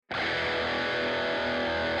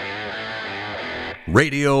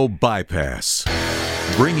Radio Bypass,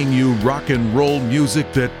 bringing you rock and roll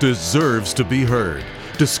music that deserves to be heard.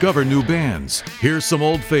 Discover new bands. Here's some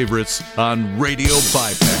old favorites on Radio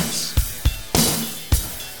Bypass.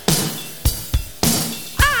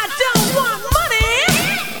 I don't want money.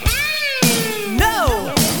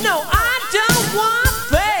 No, I don't want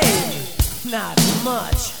fame. Not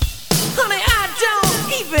much. Honey, I don't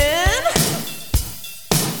even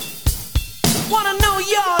want to know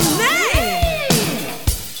your name.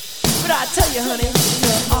 But I tell you, honey,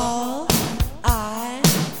 you're all I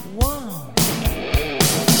want.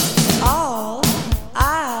 All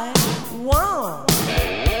I want.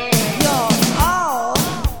 You're all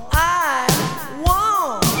I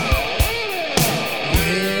want.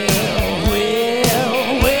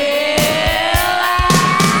 Well,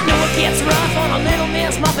 I know it gets rough on a little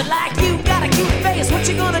Miss Muffet like you. Got a cute face, what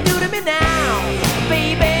you gonna do to me now,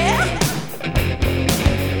 baby?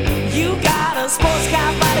 You got a sports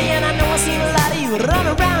car body and I know I've seen a lot of you run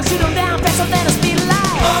around, shoot them down, faster than a speed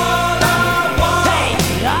light. All I want, hey,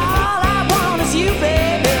 all I want is you,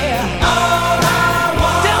 baby. All I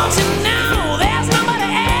want, don't you know there's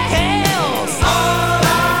nobody else? All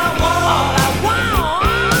I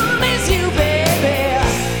want is you, baby.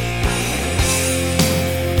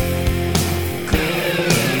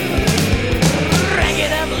 Crank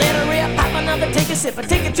it up, let her rip, pop another, take a sip, and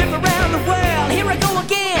take a trip around the world. Here I go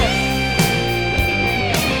again.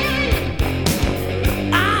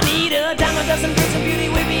 Dozen bricks of beauty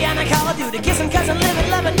with me and a Call of Duty, kissing, cousin, living,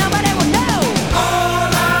 loving, nobody will know.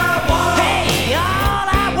 All I want, hey, all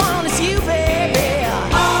I want is you, baby.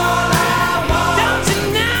 All I want, don't you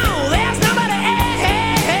know there's nobody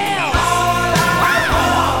else? All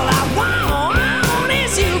I want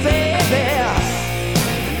is you, baby.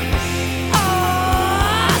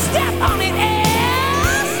 Oh, step on it,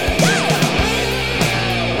 ass, yeah.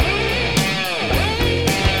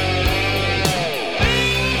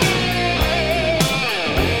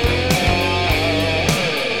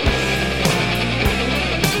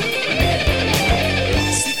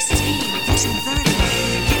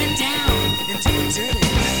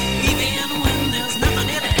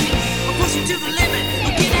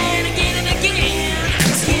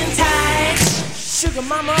 Sugar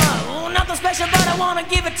mama, oh, nothing special, but I wanna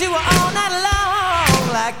give it to her all night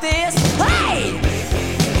long, like this. Hey!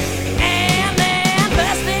 And then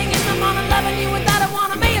first thing in the morning, loving you without a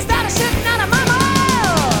wanna be, and started shooting at a mama.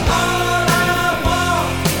 All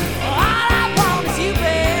I want is you,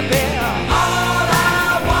 baby. All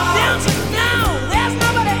I want, don't you know there's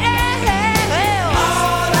nobody else?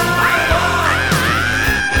 All I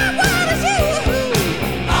want is you.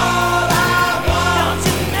 All I want, don't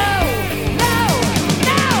you know?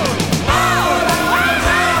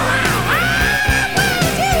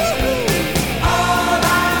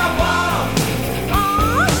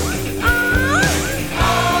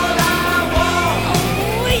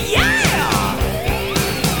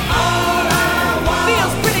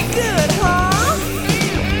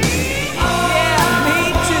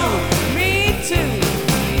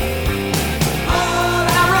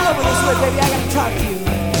 Baby, I gotta talk to you.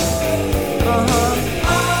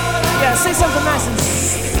 Yeah, say something nice and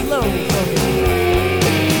slow for me.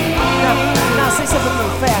 Now say something a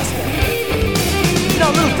little faster. No,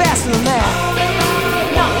 a little faster than that.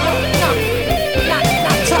 Not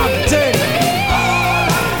talk dirty.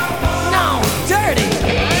 No, dirty.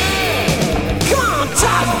 Come on,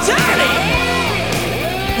 talk dirty.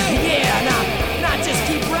 Yeah, now just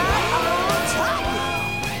keep right on talking.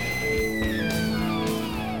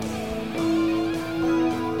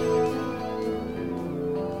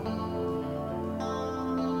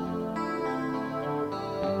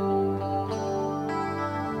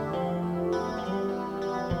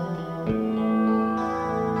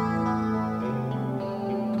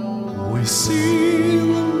 We see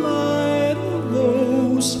the light of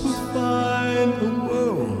those who find the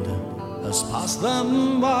world has passed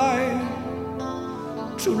them by.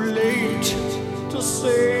 Too late to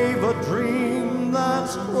save a dream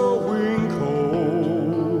that's growing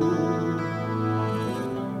cold.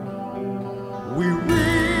 We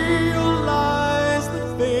realize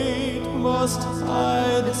that fate must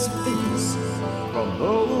hide its face from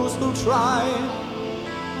those who try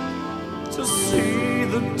to see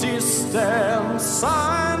the distant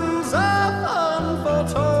signs of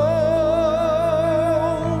unforetold.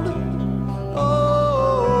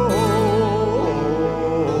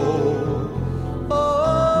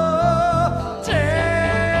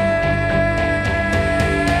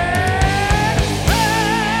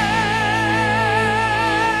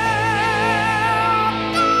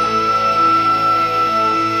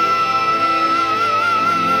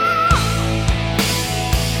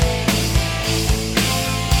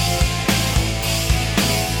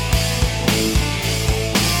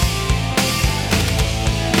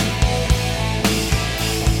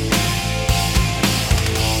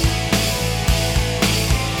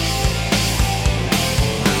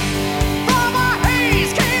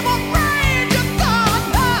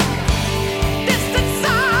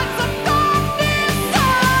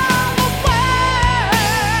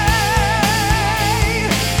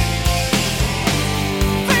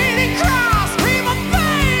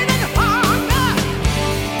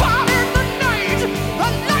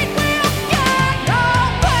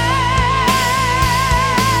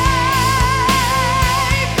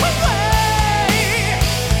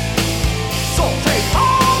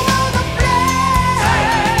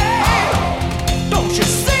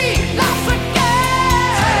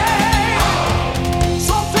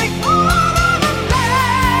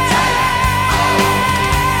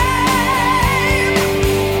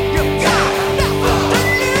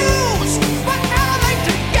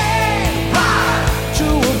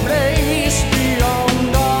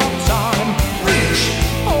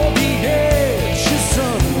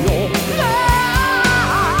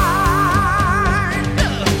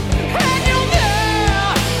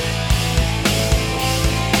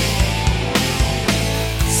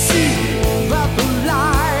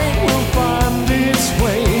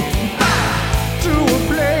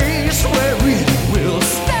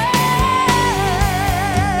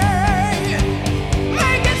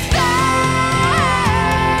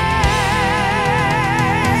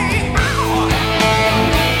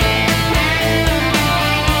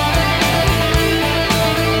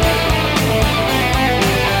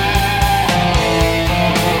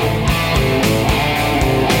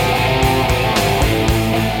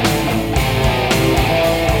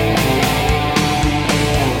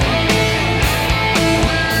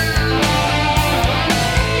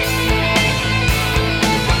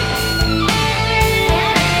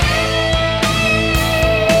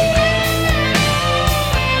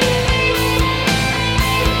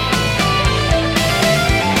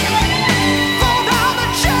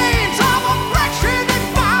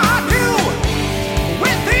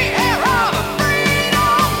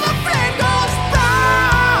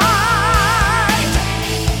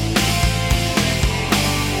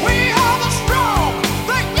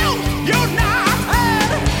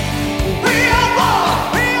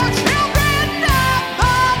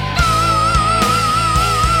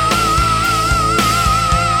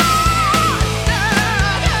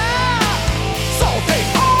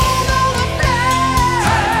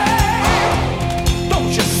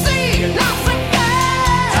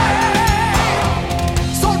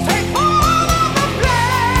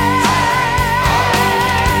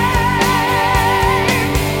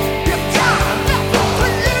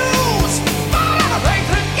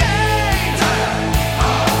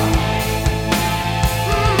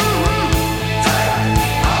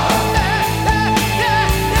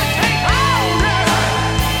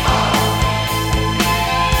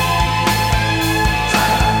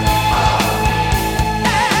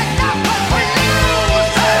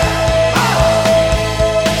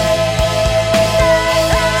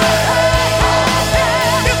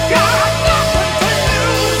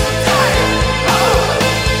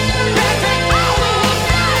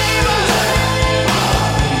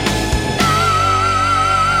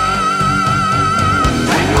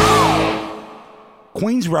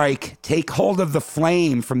 Queensryche take hold of the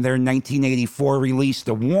flame from their 1984 release,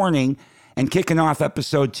 The Warning, and kicking off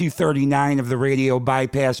episode 239 of the Radio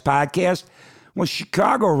Bypass podcast was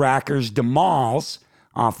Chicago rockers The Malls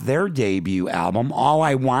off their debut album, All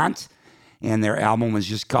I Want, and their album was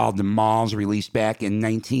just called The Malls, released back in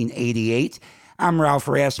 1988. I'm Ralph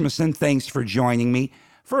Rasmussen. Thanks for joining me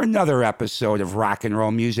for another episode of rock and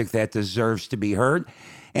roll music that deserves to be heard.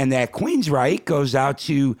 And that Queensryche goes out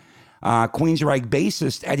to Queensryche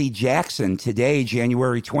bassist Eddie Jackson. Today,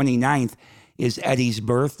 January 29th, is Eddie's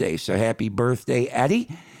birthday. So happy birthday, Eddie.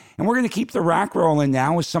 And we're going to keep the rock rolling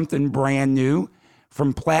now with something brand new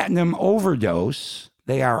from Platinum Overdose.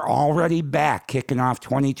 They are already back, kicking off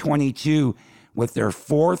 2022 with their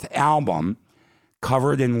fourth album.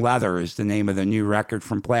 Covered in Leather is the name of the new record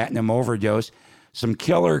from Platinum Overdose. Some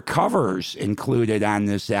killer covers included on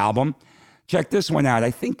this album. Check this one out.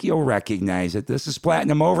 I think you'll recognize it. This is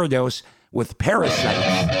Platinum Overdose with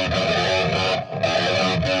Parasite.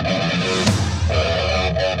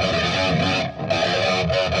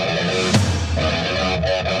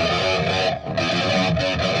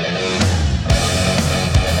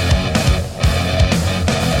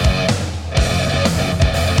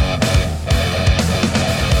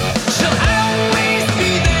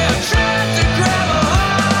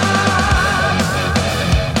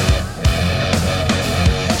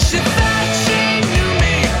 She thought she knew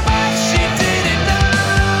me, but she didn't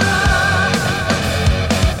know.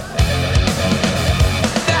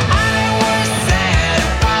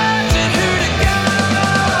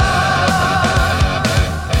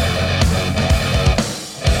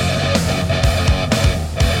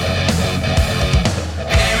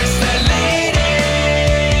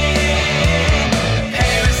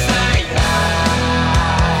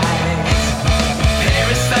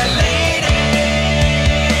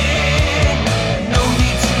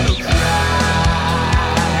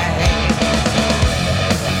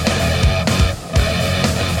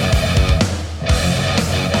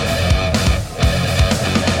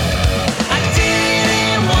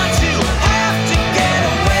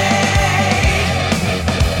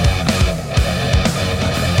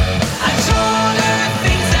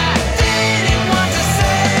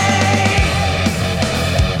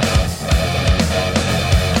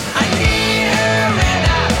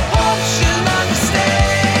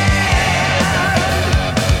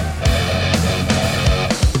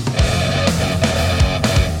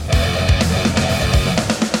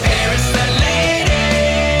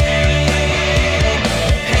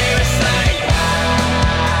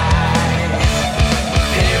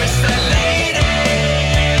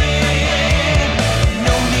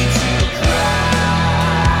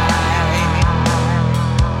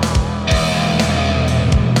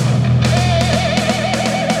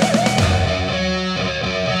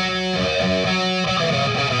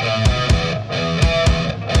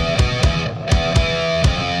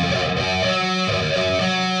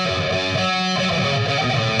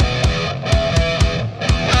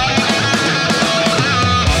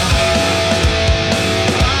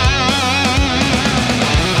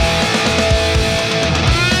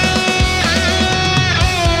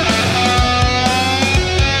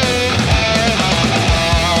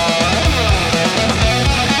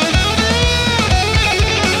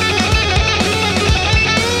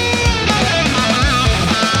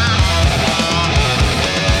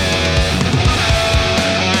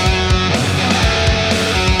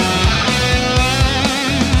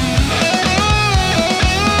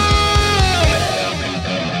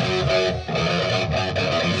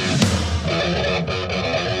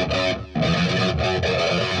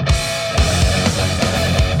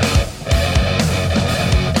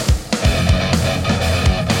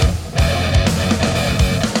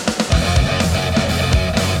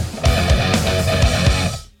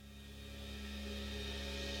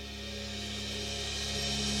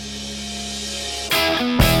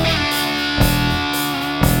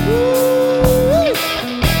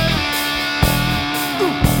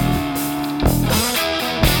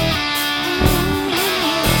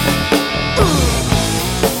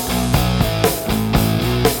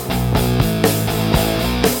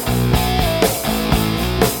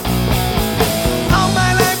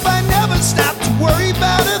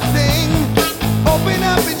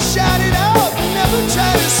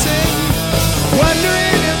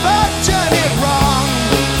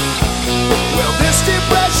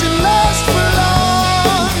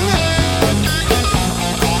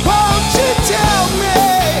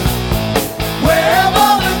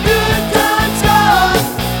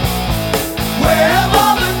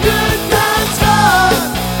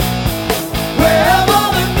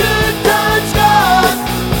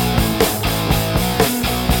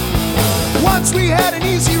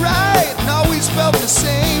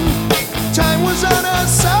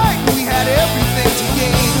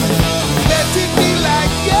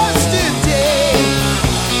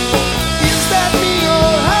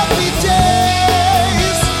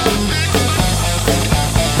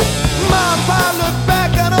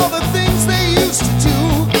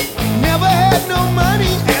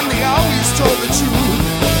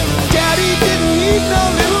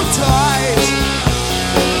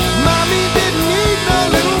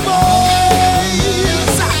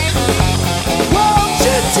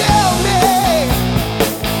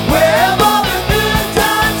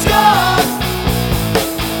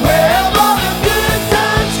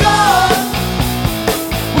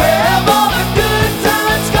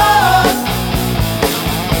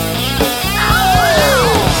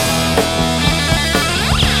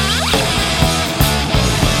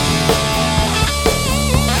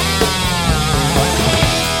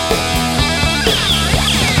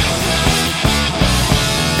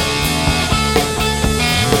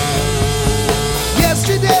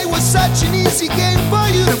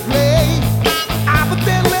 to play. But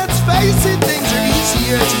then let's face it, things are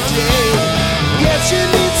easier today. Yes, you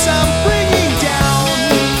need some bringing down.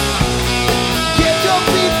 Get your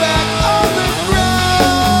feet back on the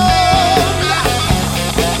ground.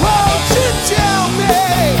 Won't you tell me,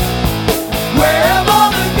 where have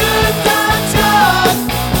all the good times gone?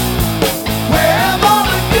 Where have all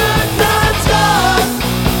the good times gone?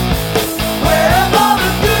 Where have all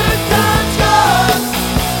the good times gone?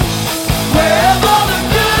 Where have all the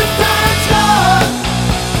good times gone?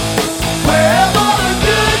 Where have all the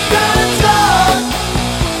good times gone?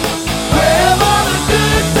 Where have all the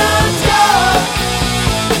good times gone?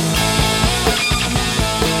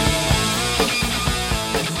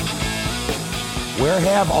 Where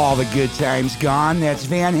have all the good times gone? That's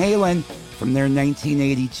Van Halen from their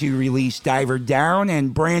 1982 release Diver Down,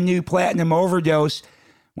 and brand new Platinum Overdose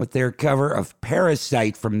with their cover of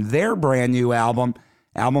Parasite from their brand new album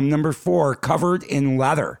number 4, Covered in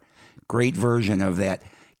Leather. Great version of that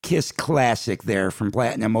Kiss classic there from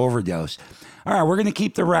Platinum Overdose. All right, we're going to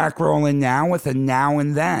keep the rock rolling now with a Now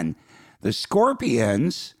and Then. The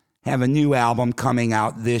Scorpions have a new album coming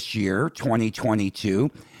out this year, 2022,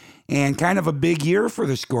 and kind of a big year for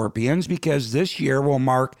the Scorpions because this year will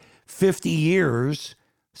mark 50 years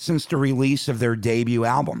since the release of their debut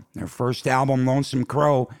album. Their first album, Lonesome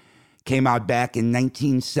Crow, came out back in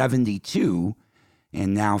 1972,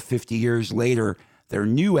 and now 50 years later, their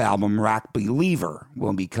new album, Rock Believer,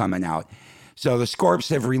 will be coming out. So the Scorps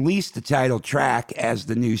have released the title track as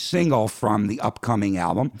the new single from the upcoming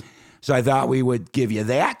album. So I thought we would give you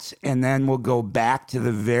that, and then we'll go back to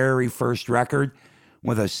the very first record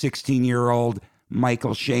with a 16-year-old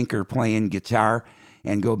Michael Schenker playing guitar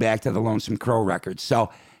and go back to the Lonesome Crow record. So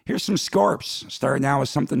here's some Scorps, starting out with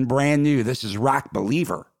something brand new. This is Rock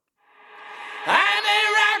Believer. I'm a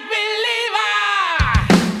rock believer.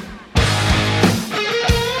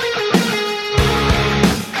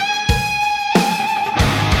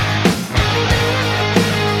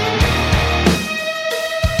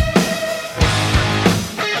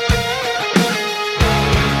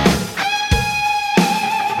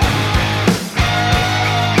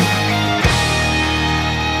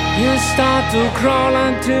 You start to crawl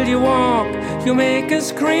until you walk. You make a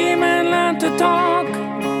scream and learn to talk.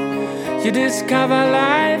 You discover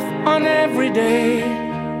life on every day.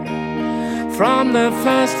 From the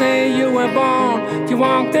first day you were born, you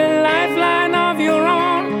walk the lifeline of your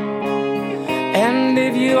own. And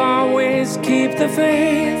if you always keep the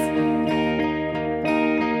faith,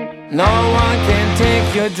 no one can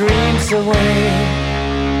take your dreams away.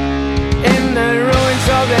 In the ruins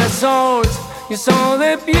of their souls, you saw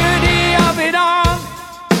the beauty of it all.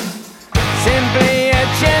 Simply a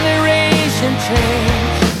generation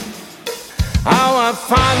change. Our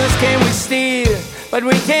fathers came with steel, but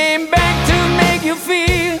we came back to make you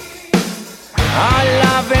feel our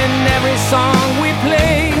love in every song we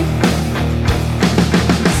play.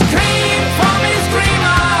 Scream for me,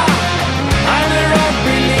 screamer. I'm a rock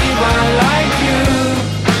believer like you,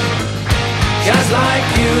 just like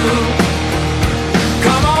you.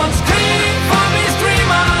 Come on, scream for me,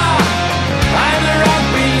 screamer. I'm a rock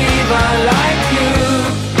believer like you,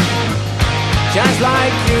 just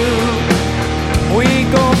like you. We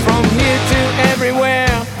go from here to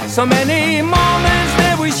everywhere. So many moments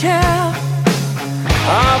that we share.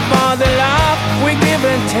 About the love we give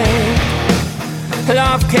and take.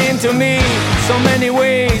 Love came to me so many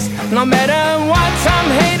ways. No matter what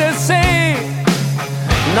some haters say,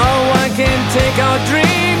 no one can take our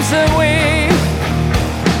dreams away.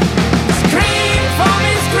 Scream for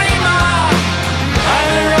me, screamer.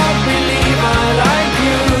 I'm a rock believer like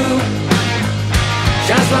you,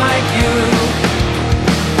 just like you.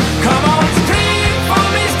 Come on, scream for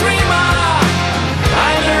me, screamer.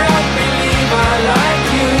 I'm a rock believer like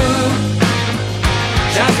you,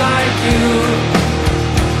 just like you.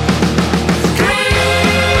 Scream,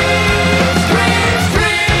 scream,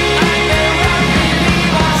 scream. I'm a rock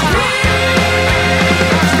believer. Scream,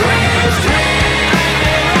 scream, scream.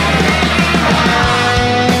 I'm a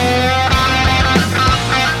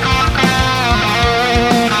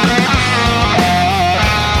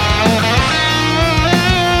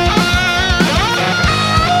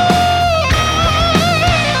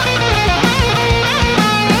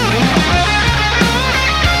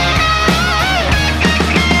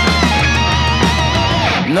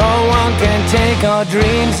No one can take our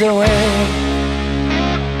dreams away.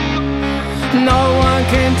 No one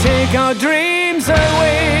can take our dreams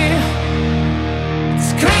away.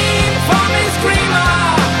 Scream for me, screamer.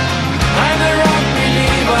 I'm a rock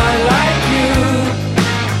believer like you,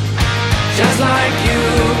 just like you.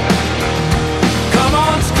 Come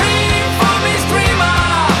on, scream for me,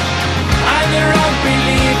 screamer.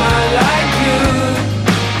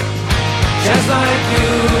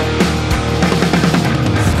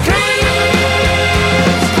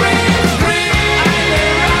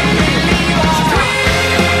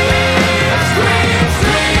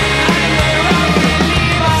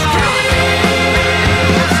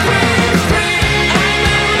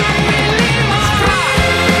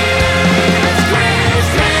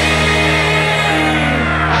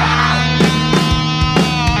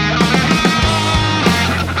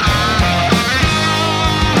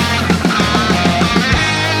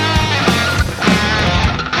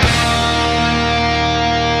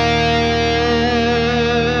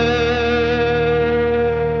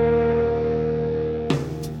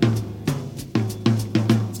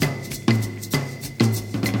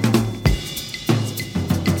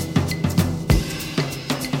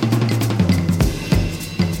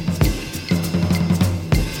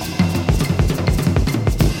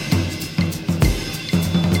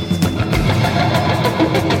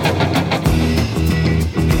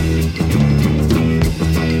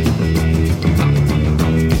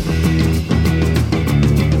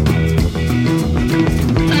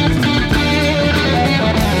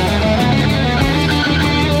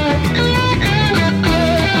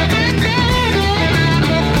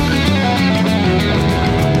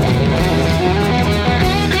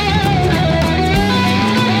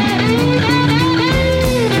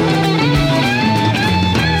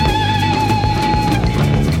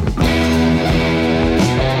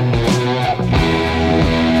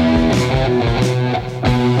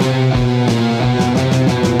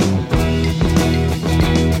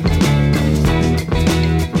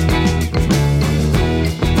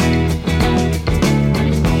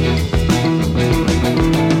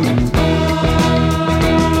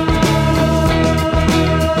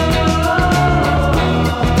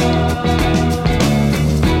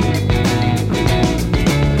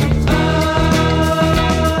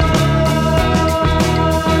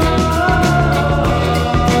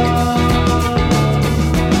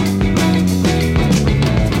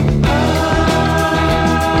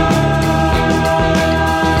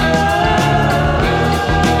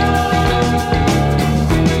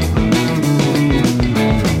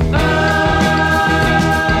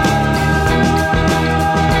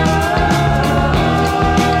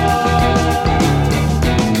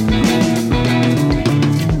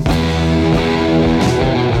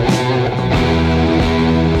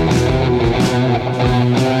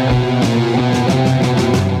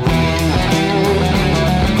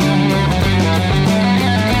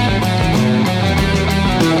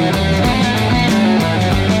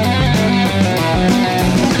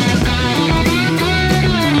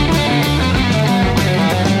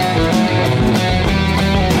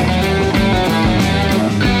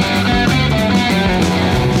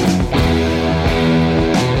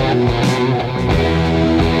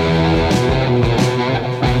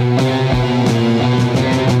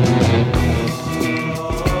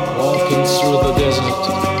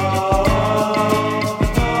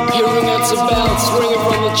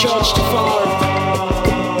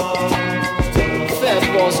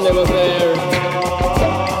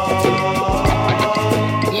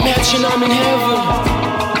 imagination I'm in heaven,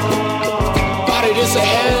 but it is a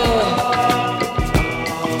hell.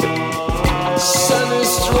 Sun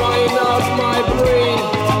is drying out my brain,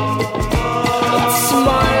 and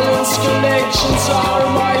smile's connections are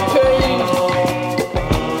my pain.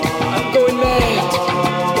 I'm going mad.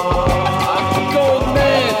 I'm going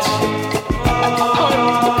mad. I'm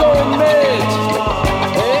going mad.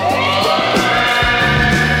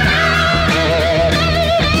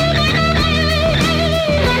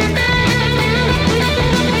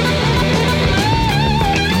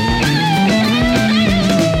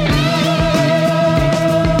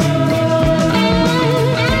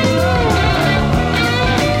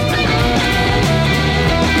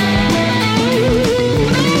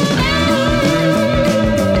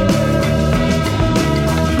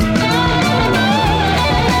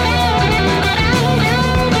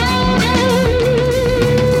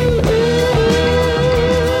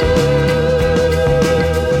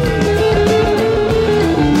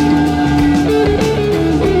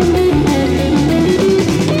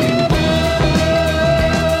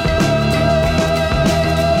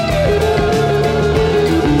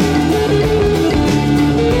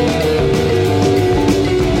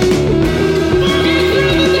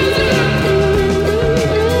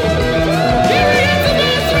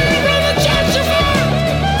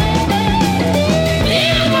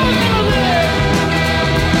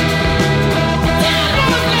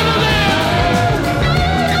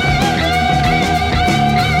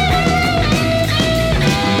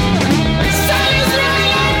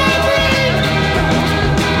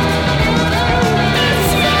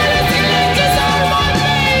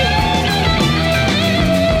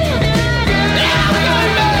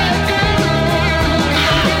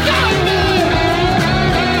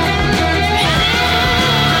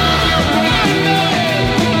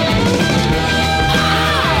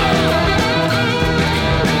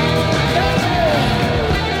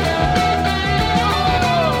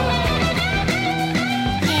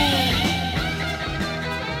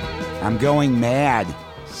 Going Mad,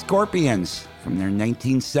 Scorpions, from their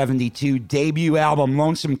 1972 debut album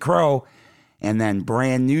Lonesome Crow, and then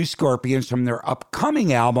brand new Scorpions from their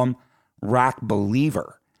upcoming album Rock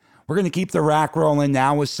Believer. We're going to keep the rock rolling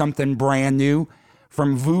now with something brand new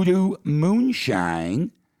from Voodoo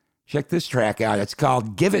Moonshine. Check this track out. It's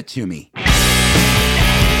called Give It To Me.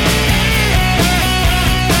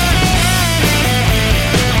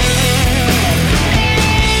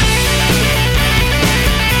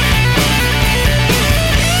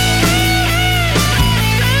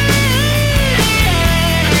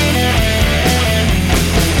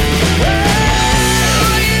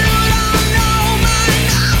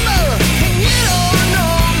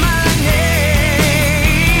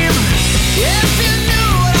 If you knew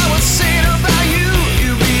what I was saying about you,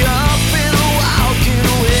 you'd be up in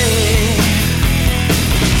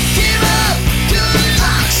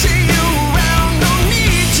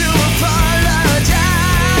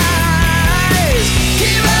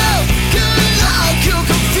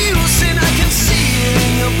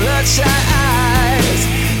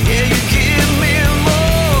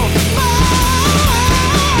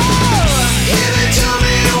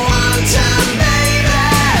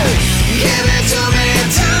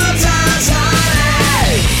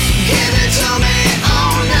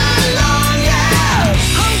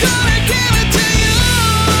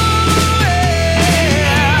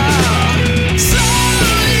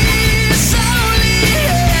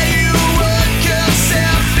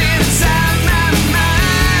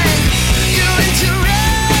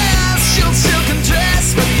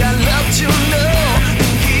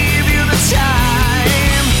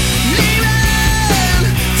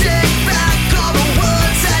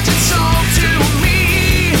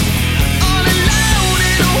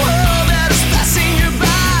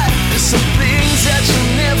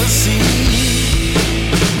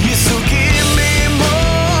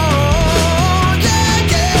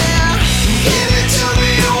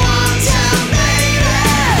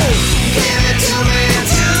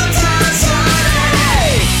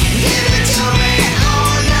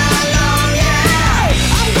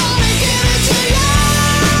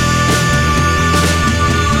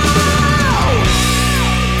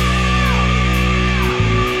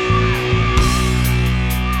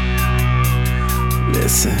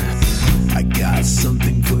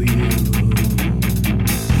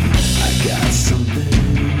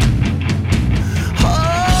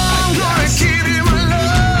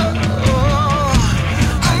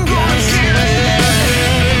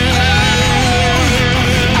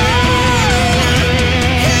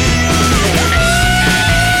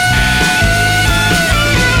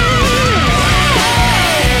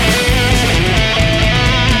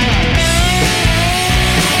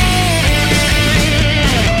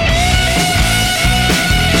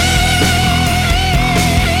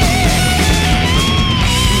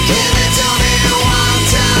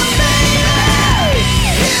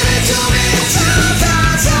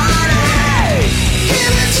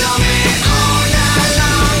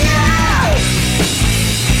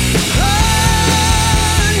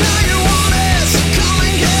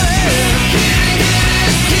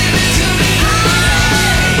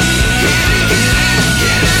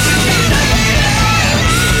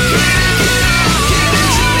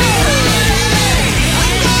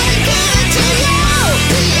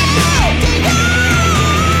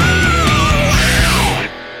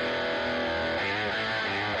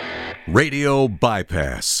Radio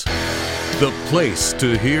Bypass, the place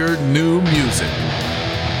to hear new music.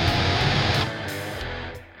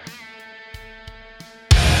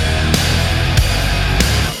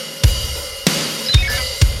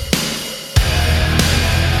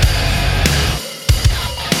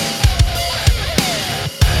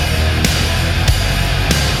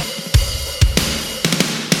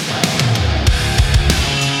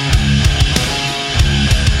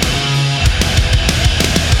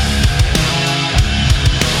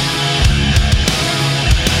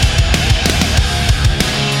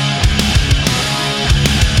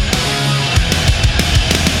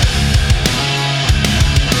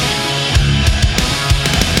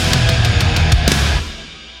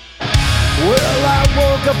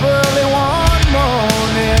 Up early one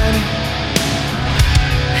morning,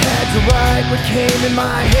 had to write what came in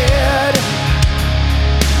my head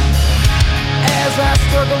as I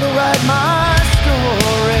struggle to write my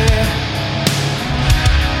story.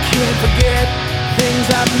 Can't forget things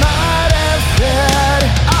I might have said.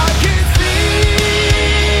 I can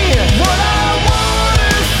see what I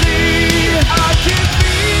wanna see. I can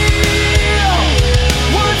feel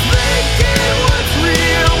what's fake and what's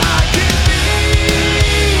real. I can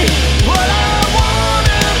what I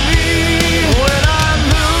wanna be when I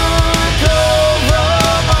look over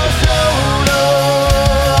my shoulder.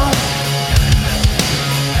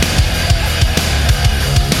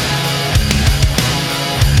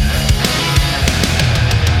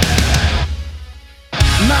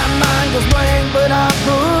 My mind goes blank, but I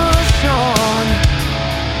push on.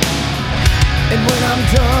 And when I'm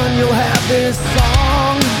done, you'll have this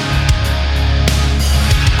song.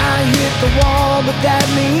 I hit the wall, but that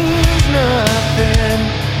means nothing.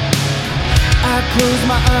 I close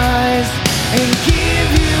my eyes and give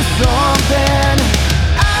you something.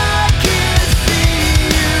 I can see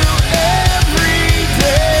you every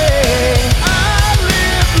day. I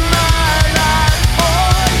live my life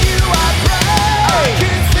for you, I pray. I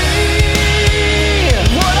can see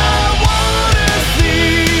what I wanna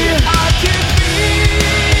see. I can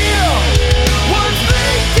feel what's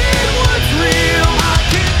fake and what's real. I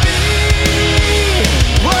can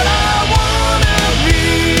what I wanna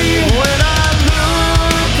be when I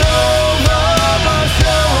look over my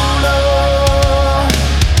shoulder.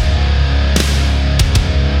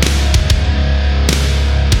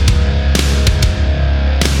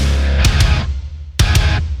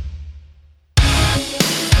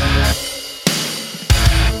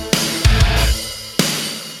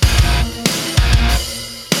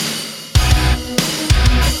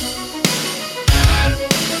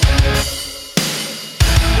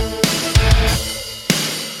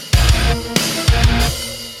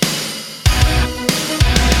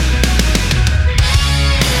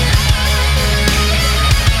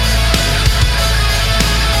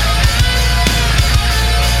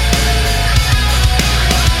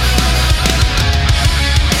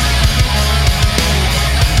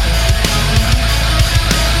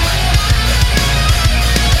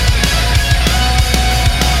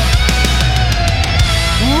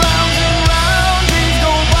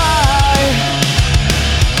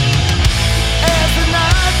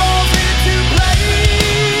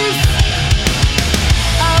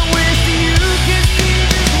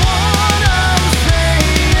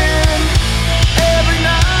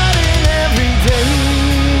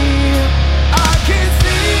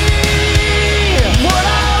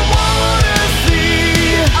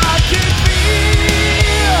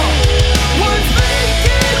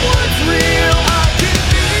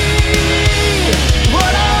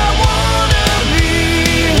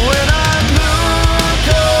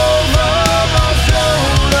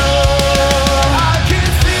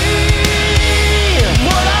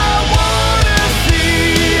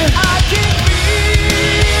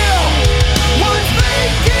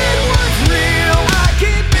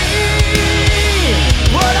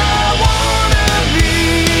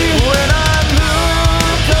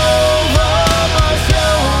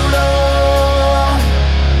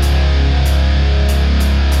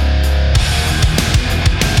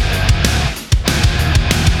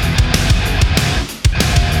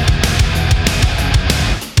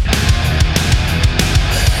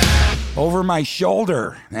 Over My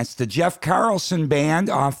Shoulder. That's the Jeff Carlson Band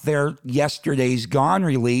off their Yesterday's Gone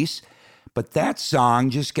release. But that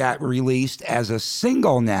song just got released as a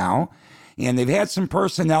single now. And they've had some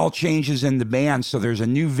personnel changes in the band. So there's a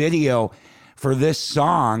new video for this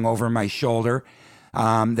song, Over My Shoulder,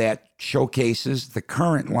 that showcases the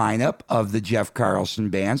current lineup of the Jeff Carlson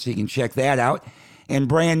Band. So you can check that out. And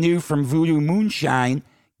brand new from Voodoo Moonshine,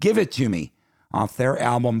 Give It To Me, off their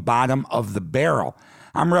album Bottom of the Barrel.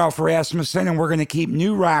 I'm Ralph Rasmussen, and we're going to keep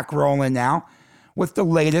new rock rolling now with the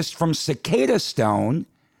latest from Cicada Stone.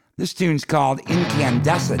 This tune's called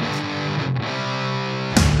Incandescent.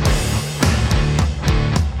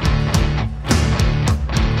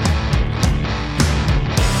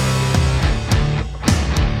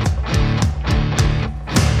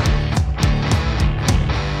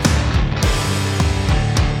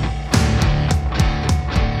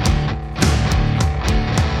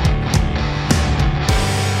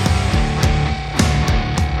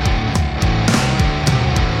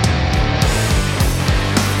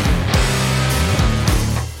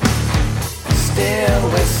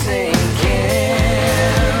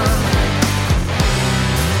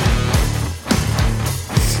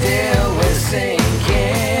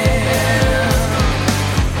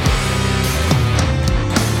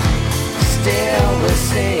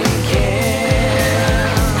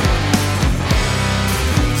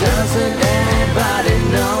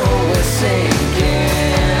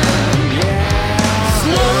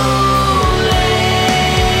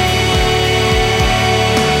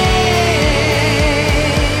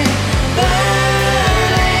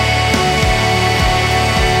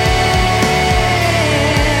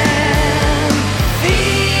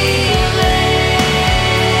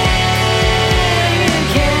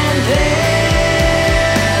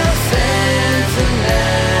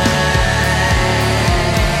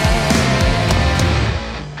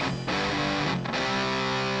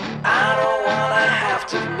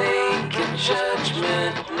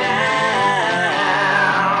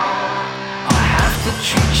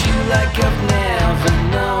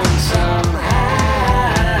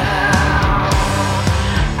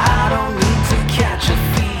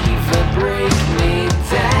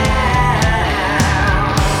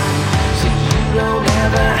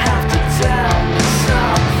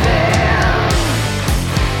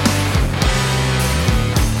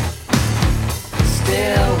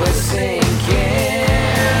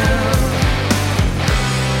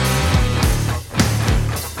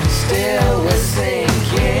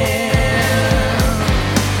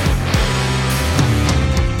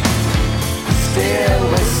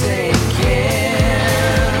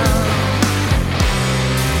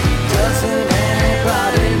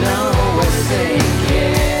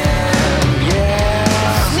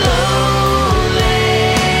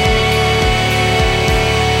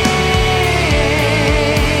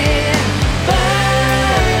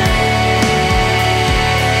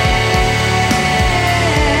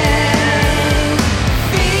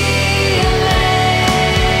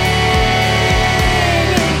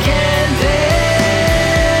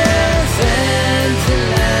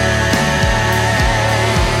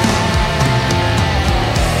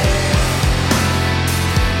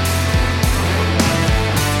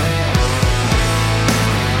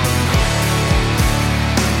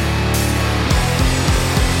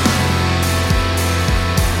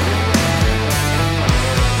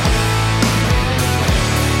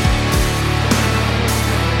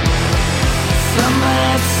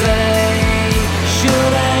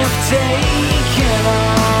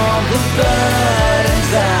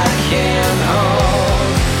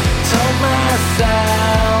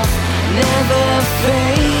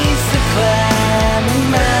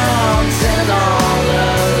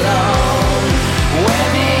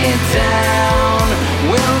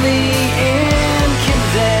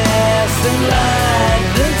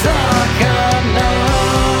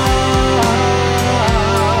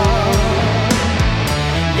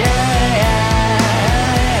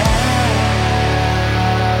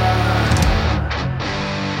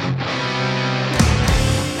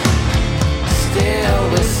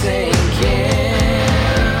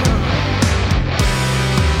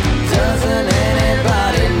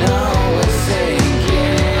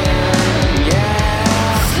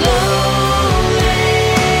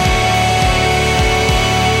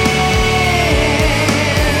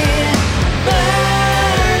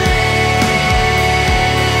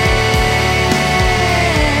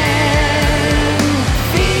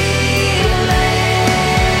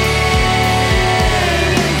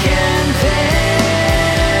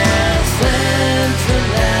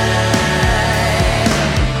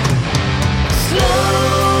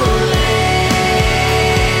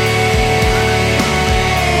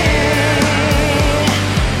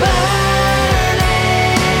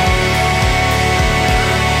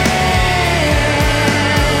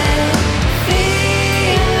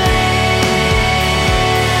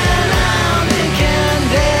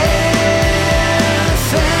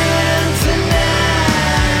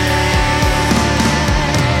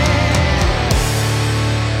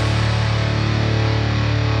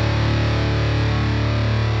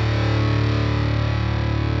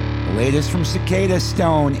 Latest from Cicada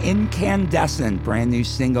Stone, Incandescent, brand new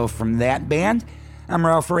single from that band. I'm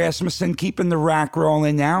Ralph Rasmussen, keeping the rock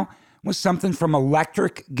rolling now with something from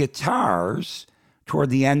Electric Guitars. Toward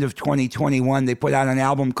the end of 2021, they put out an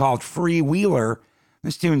album called Freewheeler.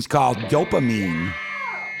 This tune's called Dopamine.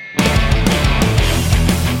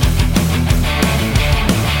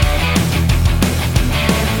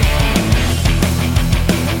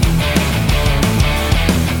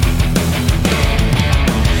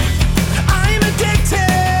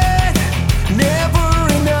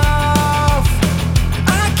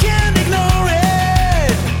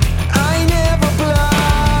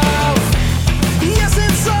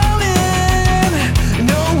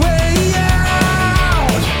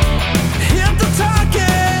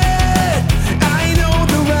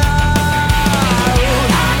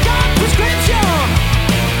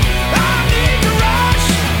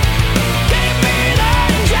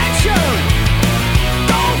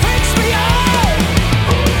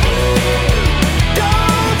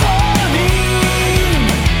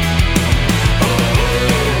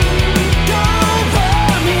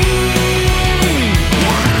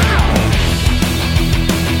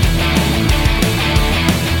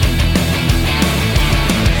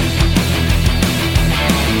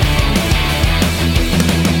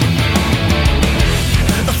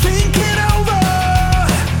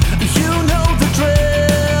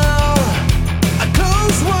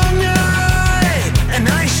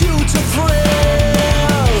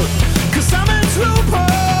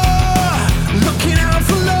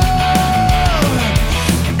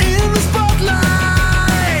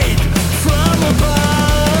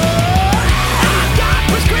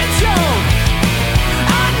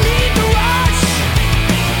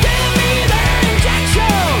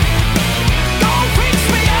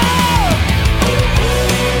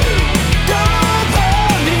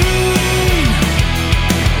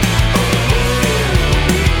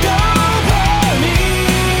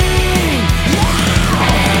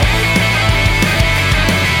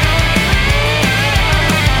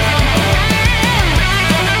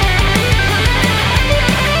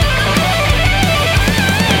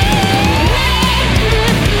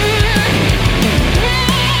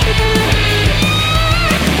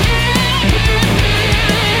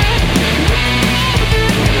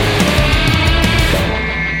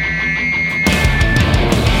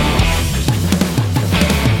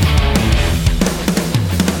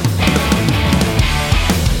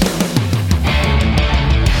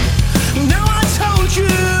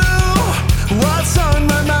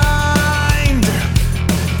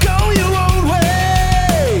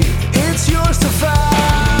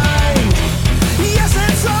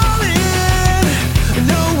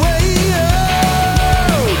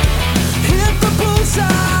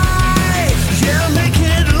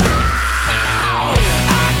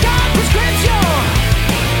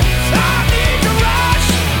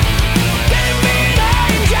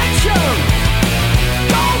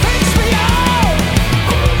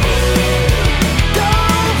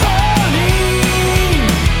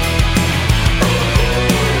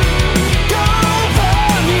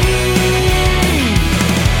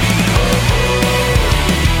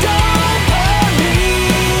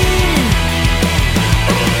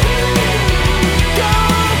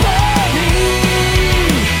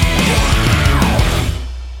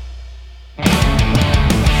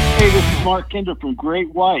 Mark Kinder from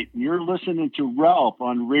Great White, and you're listening to Ralph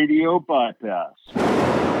on Radio Bypass.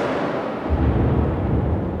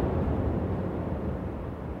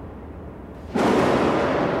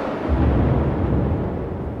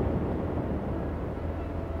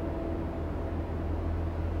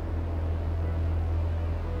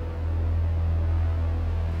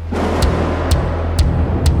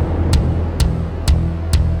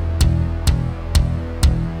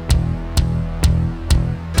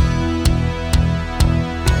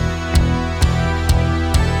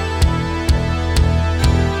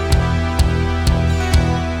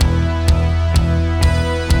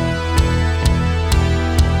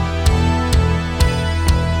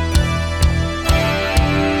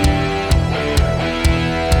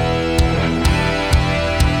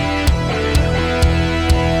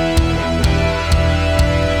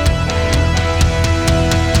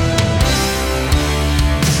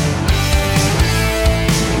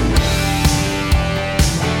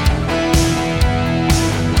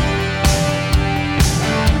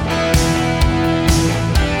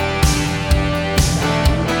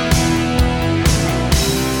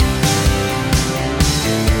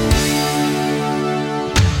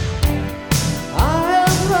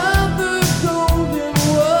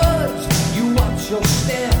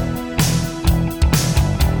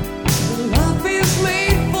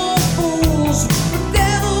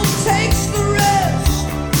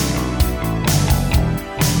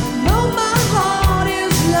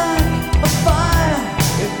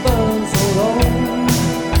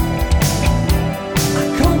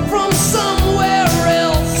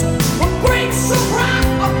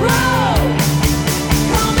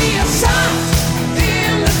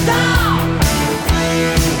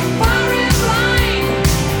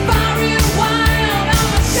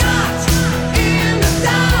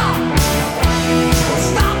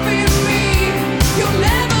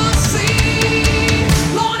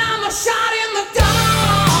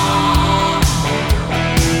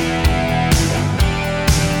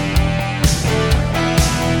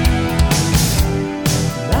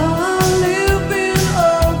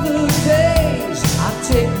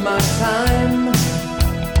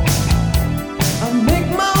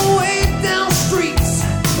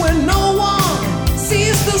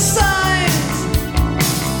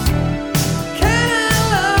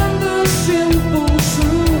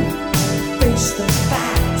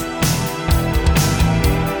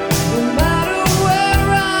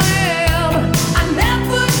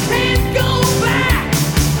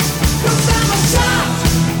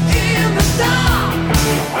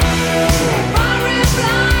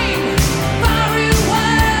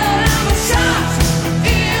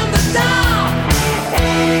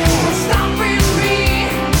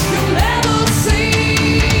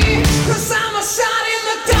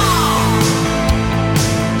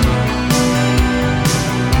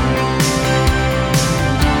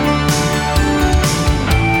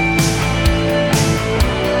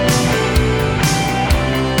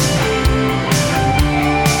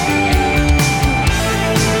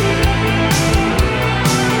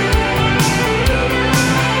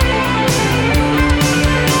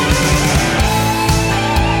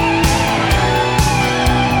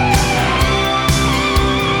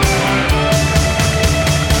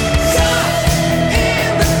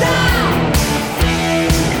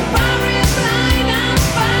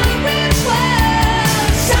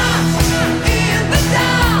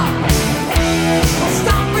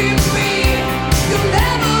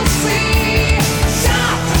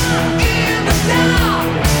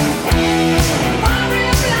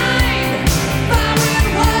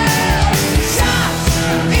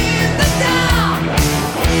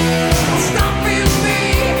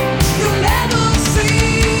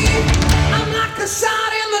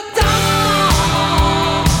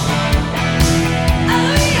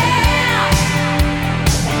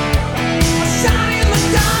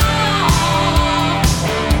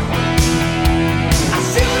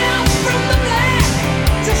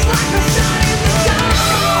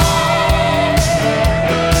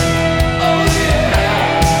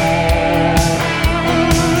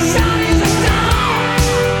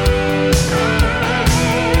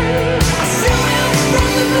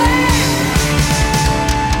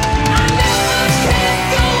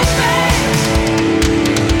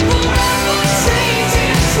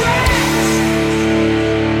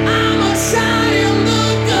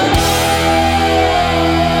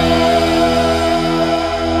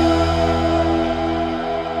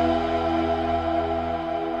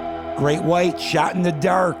 Great White, Shot in the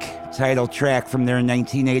Dark, title track from their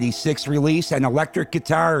 1986 release, and Electric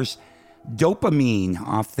Guitars, Dopamine,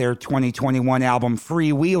 off their 2021 album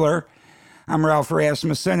Freewheeler. I'm Ralph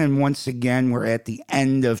Rasmussen, and once again, we're at the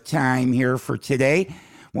end of time here for today.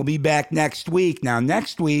 We'll be back next week. Now,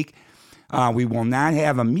 next week, we will not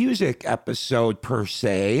have a music episode per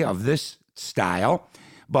se of this style,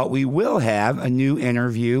 but we will have a new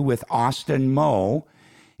interview with Austin Moe,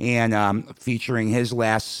 and featuring his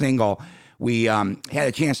last single. We had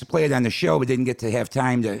a chance to play it on the show, but didn't get to have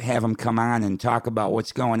time to have him come on and talk about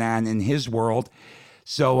what's going on in his world.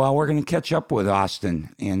 So we're going to catch up with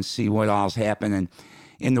Austin and see what all's happening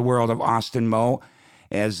in the world of Austin Moe.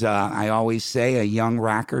 As I always say, a young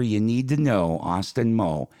rocker you need to know, Austin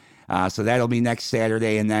Moe. So that'll be next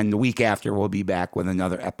Saturday, and then the week after we'll be back with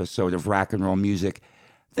another episode of Rock and Roll Music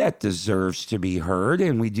That Deserves to Be Heard.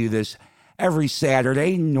 And we do this every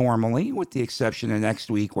Saturday, normally, with the exception of next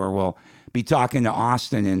week where we'll be talking to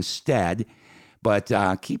Austin instead. But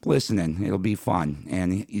keep listening. It'll be fun.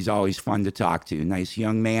 And he's always fun to talk to. Nice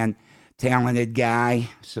young man, talented guy.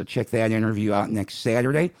 So check that interview out next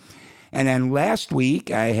Saturday. And then last week,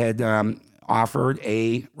 I had offered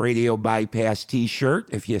a Radio Bypass t-shirt.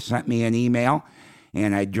 If you sent me an email,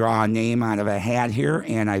 and I draw a name out of a hat here,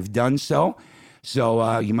 and I've done so.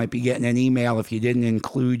 So you might be getting an email if you didn't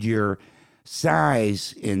include your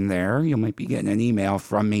size in there. You might be getting an email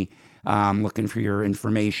from me looking for your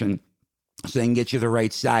information so they can get you the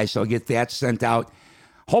right size. So I'll get that sent out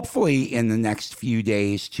hopefully in the next few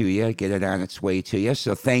days to you, get it on its way to you.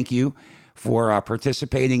 So thank you for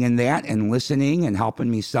participating in that and listening and helping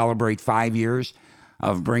me celebrate 5 years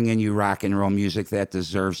of bringing you rock and roll music that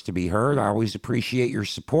deserves to be heard. I always appreciate your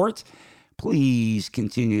support. Please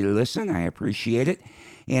continue to listen. I appreciate it.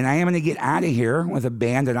 And I am going to get out of here with a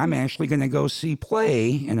band that I'm actually going to go see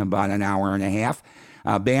play in about an hour and a half,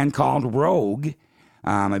 a band called Rogue.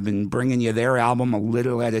 I've been bringing you their album a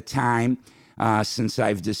little at a time since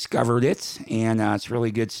I've discovered it, and it's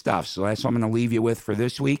really good stuff. So that's what I'm going to leave you with for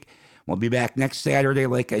this week. We'll be back next Saturday,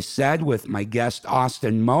 like I said, with my guest,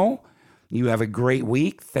 Austin Moe. You have a great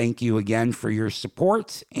week. Thank you again for your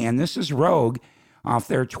support. And this is Rogue off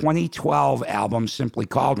their 2012 album, simply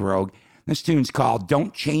called Rogue. This tune's called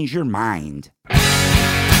Don't Change Your Mind.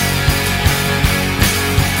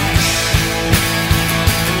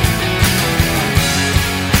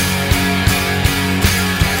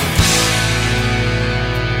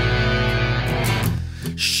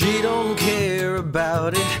 She don't care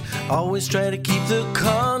about it. Always try to keep the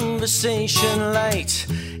conversation light.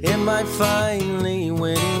 Am I finally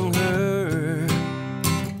winning her?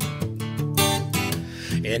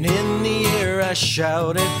 And in the air I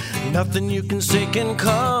shouted, nothing you can say can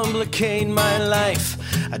complicate my life.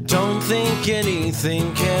 I don't think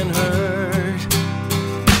anything can hurt.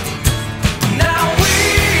 Now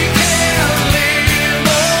we can live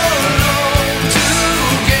alone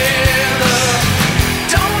together.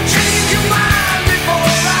 Don't change your mind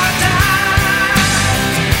before I die.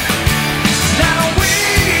 Now we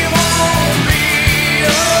won't be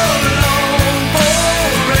alone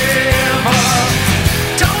forever.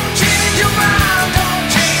 Don't change your mind, don't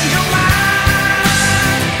change your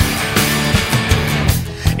mind.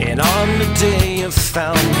 And on the day you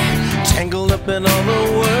found me, tangled up in all the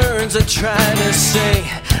words I tried to say,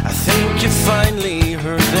 I think you finally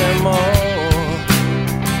heard them all.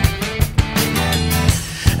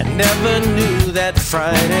 I never knew that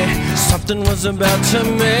Friday something was about to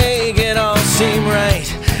make it all seem right,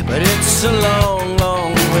 but it's a long,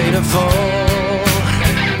 long way to fall.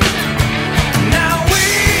 Now we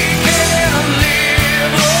can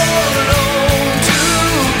live alone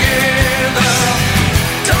together.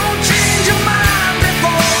 Don't change your mind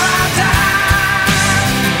before I die.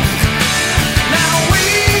 Now we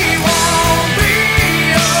won't be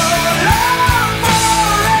alone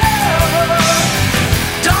forever.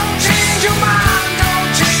 Don't change your mind, don't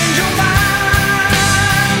change your mind.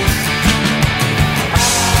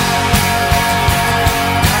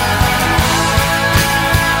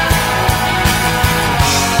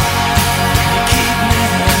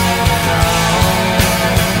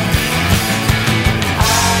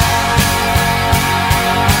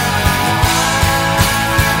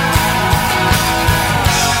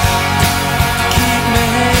 Keep me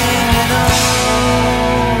hanging on.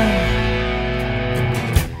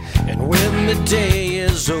 And when the day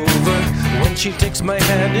is over, when she takes my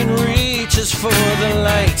hand and reaches for the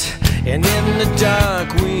light, and in the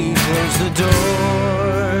dark we close the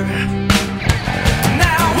door.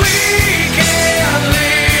 Now we can live